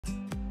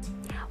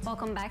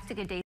Welcome back to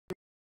Good Day.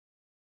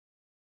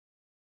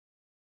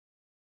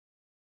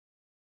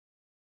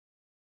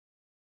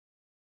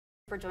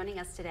 For joining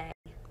us today.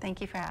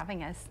 Thank you for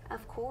having us.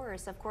 Of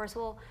course, of course.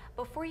 Well,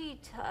 before you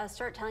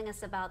start telling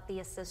us about the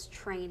ASIST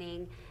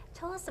training,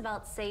 tell us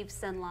about Save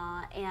Sin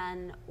Law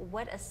and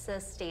what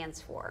ASIST stands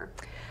for.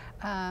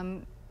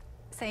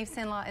 Save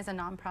Sin Law is a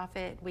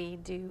nonprofit. We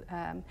do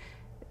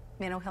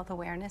mental health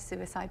awareness,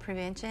 suicide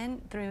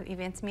prevention through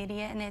events,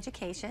 media, and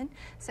education.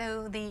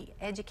 So the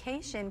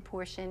education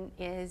portion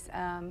is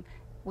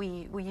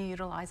we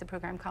utilize a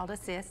program called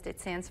ASIST.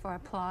 It stands for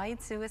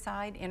Applied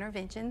Suicide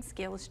Intervention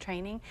Skills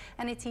Training,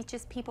 and it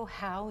teaches people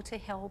how to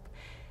help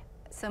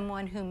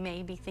someone who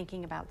may be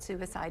thinking about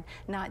suicide,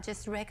 not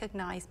just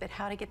recognize, but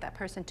how to get that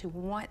person to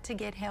want to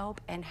get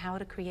help and how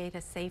to create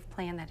a safe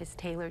plan that is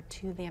tailored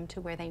to them to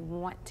where they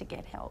want to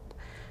get help.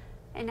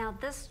 And now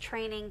this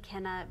training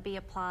can be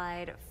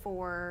applied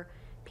for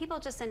people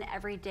just in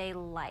everyday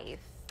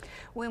life.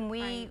 When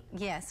we,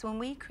 yes, when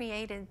we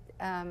created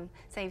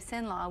Save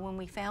Sin Law, when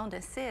we found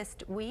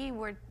ASIST, we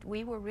were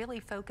really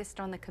focused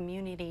on the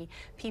community,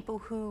 people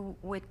who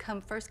would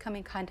first come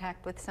in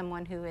contact with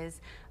someone who is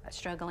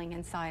struggling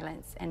in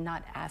silence and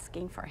not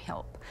asking for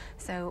help.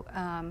 So,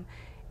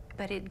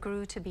 but it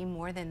grew to be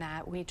more than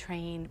that. We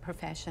train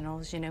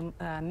professionals,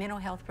 mental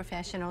health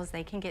professionals.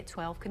 They can get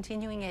 12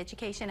 continuing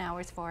education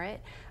hours for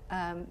it.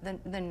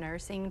 The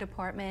nursing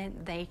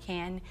department, they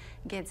can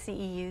get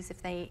CEUs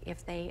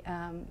if they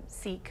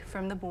seek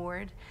from the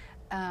board.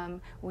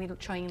 We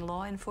train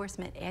law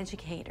enforcement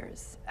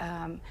educators,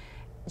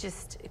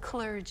 just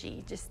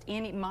clergy, just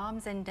any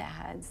moms and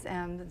dads.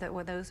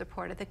 Those are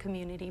part of the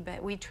community.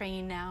 But we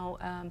train now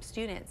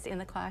students in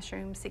the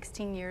classroom,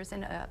 16 years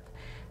and up.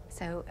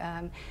 So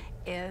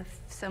if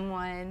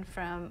someone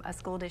from a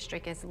school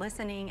district is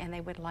listening and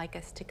they would like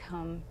us to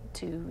come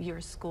to your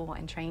school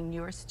and train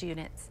your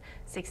students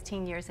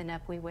 16 years and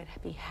up, we would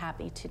be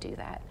happy to do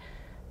that.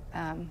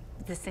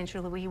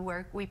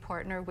 We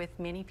partner with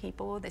many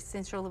people. The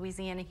Central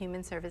Louisiana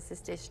Human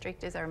Services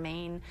District is our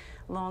main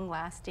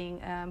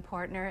long-lasting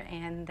partner,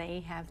 and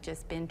they have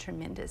just been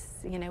tremendous.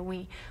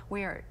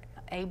 We are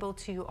able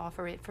to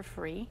offer it for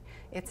free.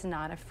 It's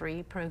not a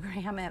free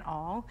program at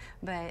all,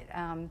 but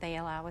they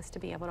allow us to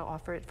be able to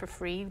offer it for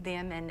free,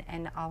 them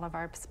and all of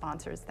our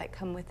sponsors that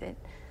come with it.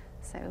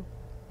 So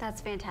that's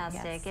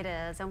fantastic. Yes. It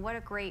is. And what a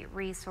great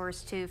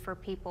resource too for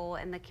people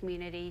in the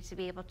community to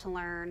be able to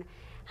learn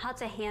how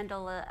to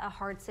handle a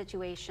hard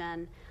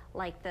situation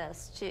like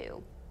this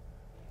too.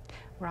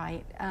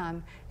 Right.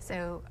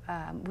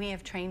 We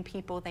have trained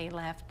people. They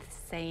left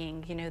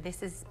saying,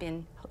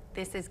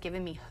 this has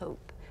given me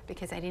hope,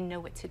 because I didn't know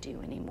what to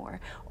do anymore.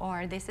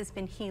 Or this has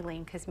been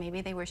healing, because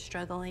maybe they were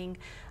struggling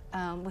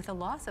with the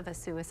loss of a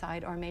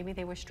suicide, or maybe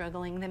they were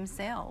struggling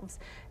themselves.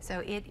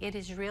 So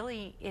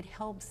it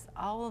helps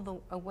all of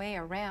the way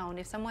around.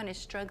 If someone is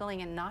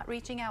struggling and not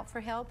reaching out for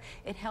help,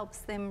 it helps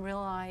them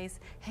realize,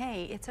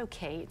 hey, it's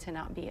okay to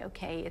not be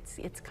okay.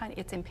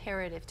 It's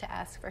imperative to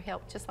ask for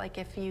help, just like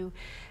if you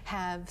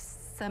have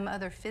some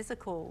other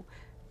physical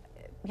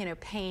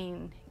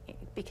pain,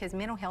 because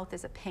mental health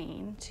is a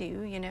pain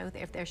too,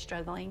 if they're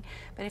struggling.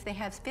 But if they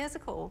have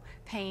physical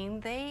pain,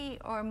 they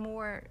are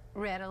more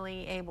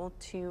readily able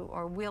to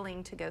or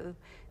willing to go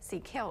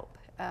seek help.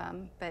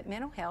 But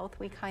mental health,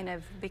 we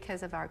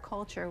because of our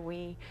culture,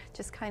 we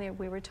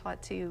were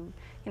taught to,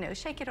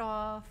 shake it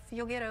off,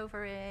 you'll get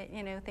over it,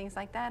 things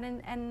like that.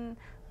 And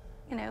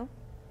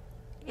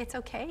it's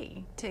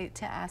okay to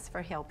ask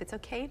for help. It's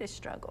okay to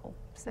struggle.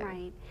 So.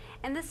 Right.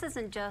 And this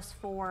isn't just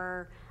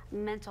for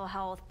mental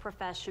health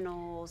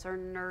professionals or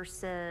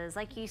nurses.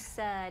 Like you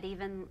said,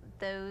 even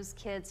those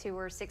kids who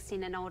are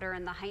 16 and older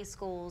in the high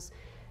schools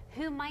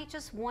who might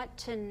just want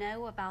to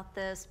know about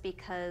this,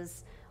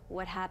 because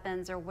what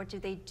happens or what do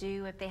they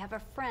do if they have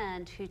a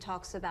friend who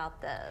talks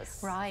about this?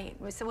 Right.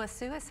 So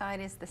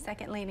suicide is the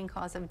second leading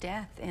cause of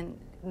death in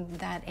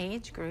that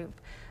age group.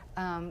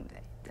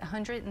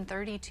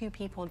 132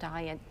 people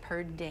die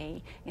per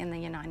day in the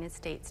United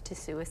States to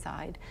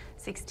suicide.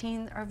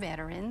 16 are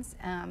veterans.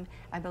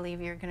 I believe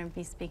you're going to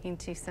be speaking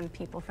to some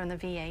people from the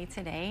VA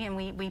today, and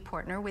we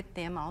partner with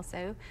them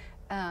also.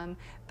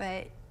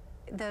 But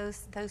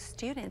those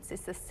students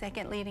is the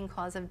second leading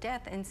cause of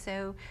death, and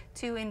so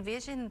to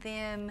envision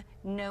them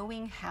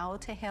knowing how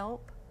to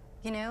help,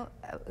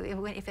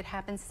 if it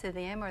happens to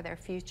them or their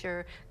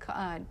future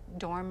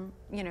dorm,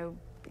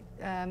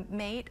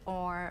 mate,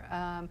 or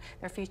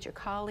their future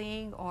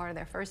colleague, or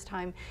their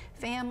first-time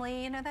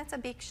family, that's a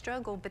big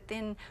struggle. But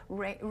then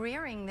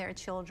rearing their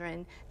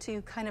children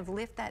to kind of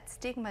lift that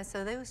stigma,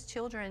 so those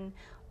children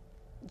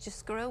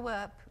just grow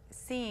up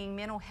seeing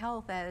mental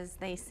health as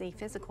they see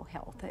physical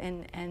health,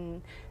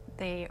 and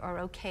they are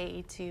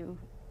okay to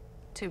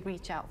to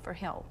reach out for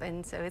help.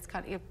 And so it's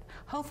kind of,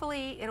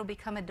 hopefully it'll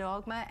become a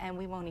dogma and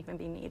we won't even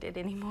be needed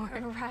anymore.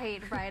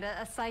 Right, right.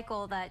 A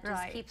cycle that just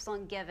Right. keeps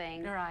on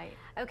giving. Right.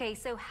 Okay,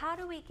 so how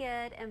do we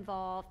get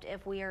involved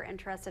if we are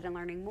interested in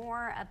learning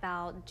more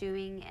about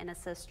doing an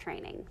ASIST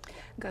training?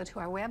 Go to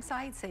our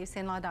website,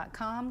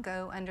 savesinlaw.com,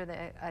 go under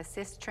the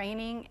ASIST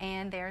training,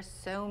 and there's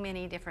so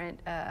many different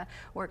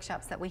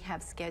workshops that we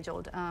have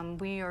scheduled.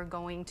 We are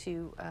going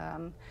to,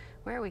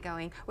 where are we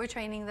going? We're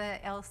training the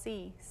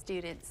LC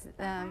students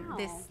Wow.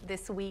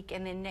 this week,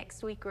 and then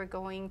next week we're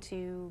going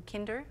to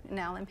Kinder in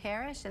Allen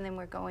Parish, and then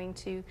we're going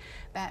to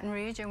Baton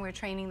Rouge, and we're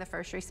training the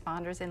first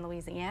responders in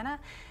Louisiana,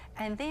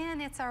 and then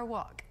it's our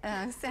walk.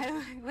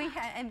 So we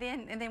and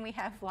then we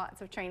have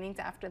lots of trainings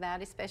after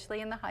that,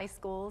 especially in the high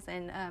schools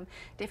and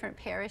different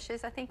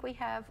parishes. I think we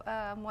have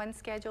one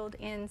scheduled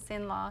in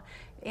Sinlaw,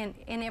 in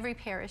every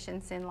parish in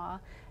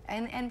Sinlaw,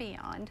 and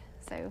beyond.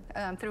 So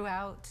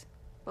throughout,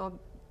 well,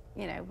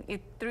 you know,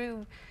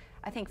 through,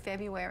 I think,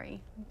 February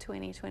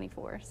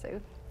 2024. So.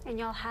 And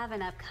you'll have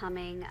an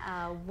upcoming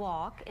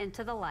walk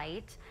into the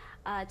light.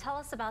 Tell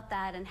us about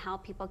that and how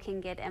people can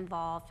get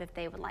involved if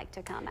they would like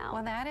to come out.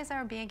 Well, that is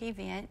our big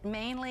event.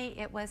 Mainly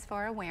it was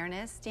for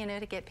awareness, you know,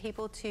 to get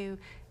people to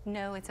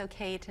know it's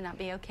okay to not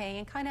be okay,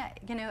 and kind of,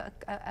 you know,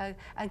 a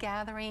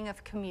gathering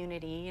of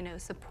community, you know,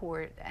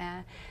 support.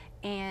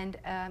 And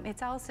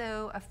it's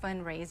also a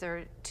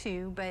fundraiser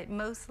too, but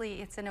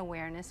mostly it's an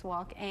awareness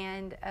walk.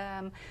 And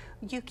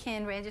you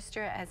can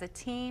register as a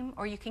team,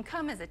 or you can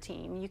come as a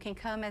team. You can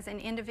come as an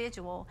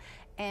individual,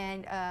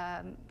 and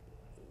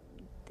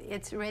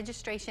its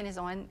registration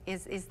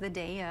is the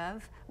day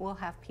of. We'll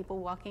have people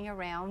walking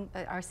around,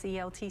 our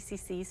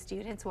CLTCC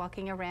students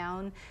walking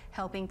around,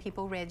 helping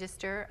people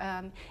register.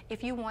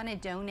 If you want to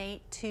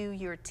donate to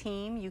your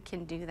team, you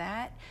can do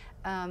that.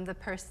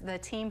 The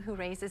team who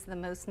raises the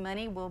most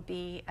money will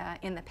be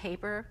in the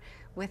paper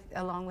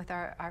along with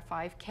our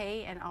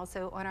 5K, and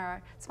also on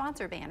our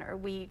sponsor banner.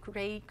 We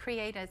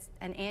create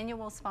an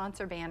annual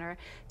sponsor banner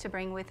to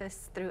bring with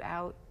us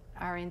throughout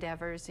our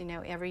endeavors. You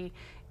know,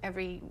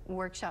 every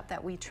workshop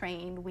that we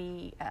train,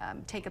 we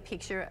take a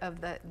picture of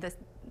the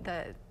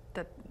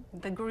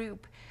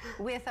group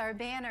with our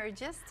banner,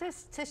 just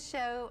to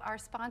show our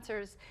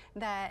sponsors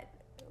that,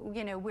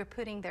 you know, we're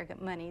putting their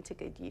money to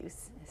good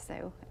use.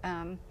 So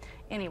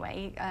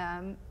anyway,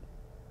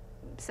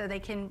 so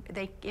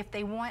if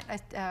they want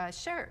a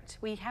shirt,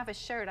 we have a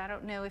shirt. I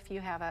don't know if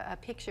you have a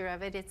picture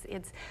of it.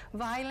 It's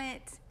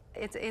violet.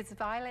 It's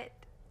violet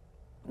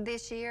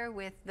this year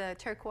with the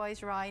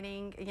turquoise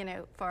writing, you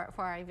know, for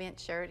our event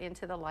shirt,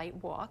 Into the Light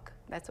Walk.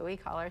 That's what we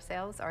call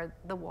ourselves, or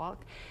the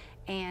walk.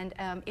 And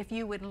if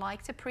you would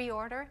like to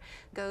pre-order,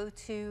 go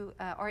to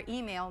or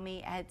email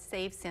me at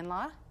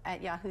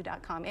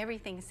savesinlaw@yahoo.com.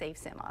 Everything's Save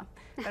Sinlaw,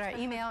 but our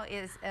email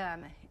is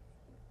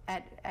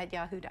at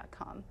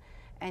yahoo.com.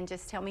 And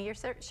just tell me your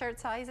shirt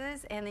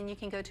sizes, and then you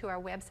can go to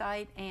our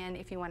website, and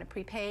if you want to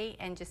prepay,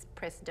 and just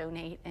press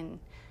donate and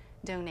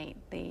donate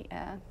the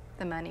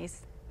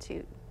monies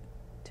to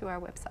our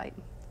website.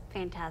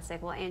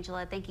 Fantastic. Well,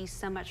 Angela, thank you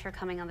so much for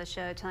coming on the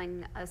show,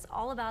 telling us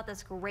all about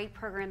this great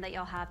program that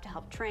you'll have to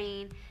help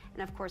train,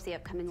 and of course the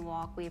upcoming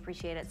walk. We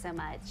appreciate it so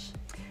much.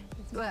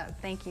 Well,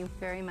 thank you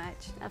very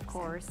much. Of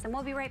course. And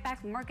we'll be right back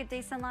from Market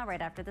Day Sinlaw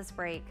right after this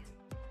break.